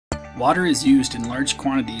Water is used in large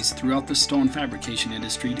quantities throughout the stone fabrication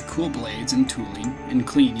industry to cool blades in tooling, in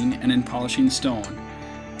cleaning, and in polishing stone.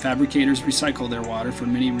 Fabricators recycle their water for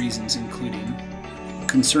many reasons, including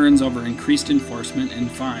concerns over increased enforcement and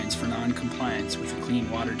fines for non-compliance with the Clean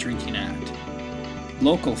Water Drinking Act,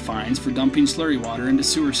 local fines for dumping slurry water into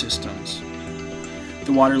sewer systems.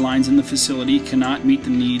 The water lines in the facility cannot meet the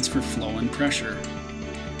needs for flow and pressure,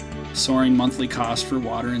 soaring monthly costs for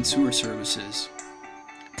water and sewer services,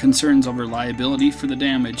 concerns over liability for the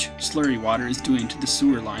damage slurry water is doing to the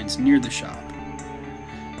sewer lines near the shop,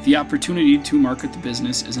 the opportunity to market the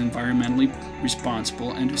business as environmentally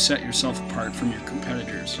responsible and to set yourself apart from your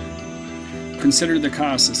competitors. Consider the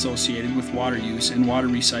costs associated with water use and water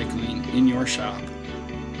recycling in your shop.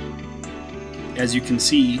 As you can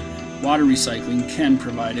see, water recycling can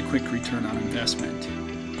provide a quick return on investment.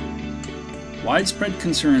 Widespread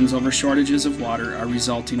concerns over shortages of water are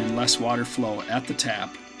resulting in less water flow at the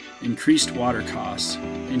tap, increased water costs,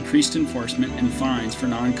 increased enforcement and fines for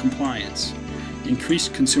non-compliance,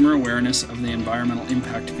 increased consumer awareness of the environmental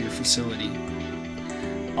impact of your facility.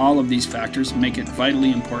 All of these factors make it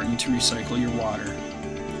vitally important to recycle your water.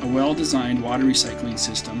 A well-designed water recycling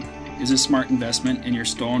system is a smart investment in your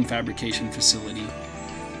stone fabrication facility.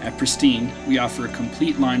 At Pristine, we offer a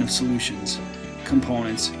complete line of solutions,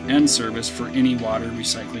 components, and service for any water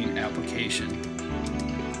recycling application.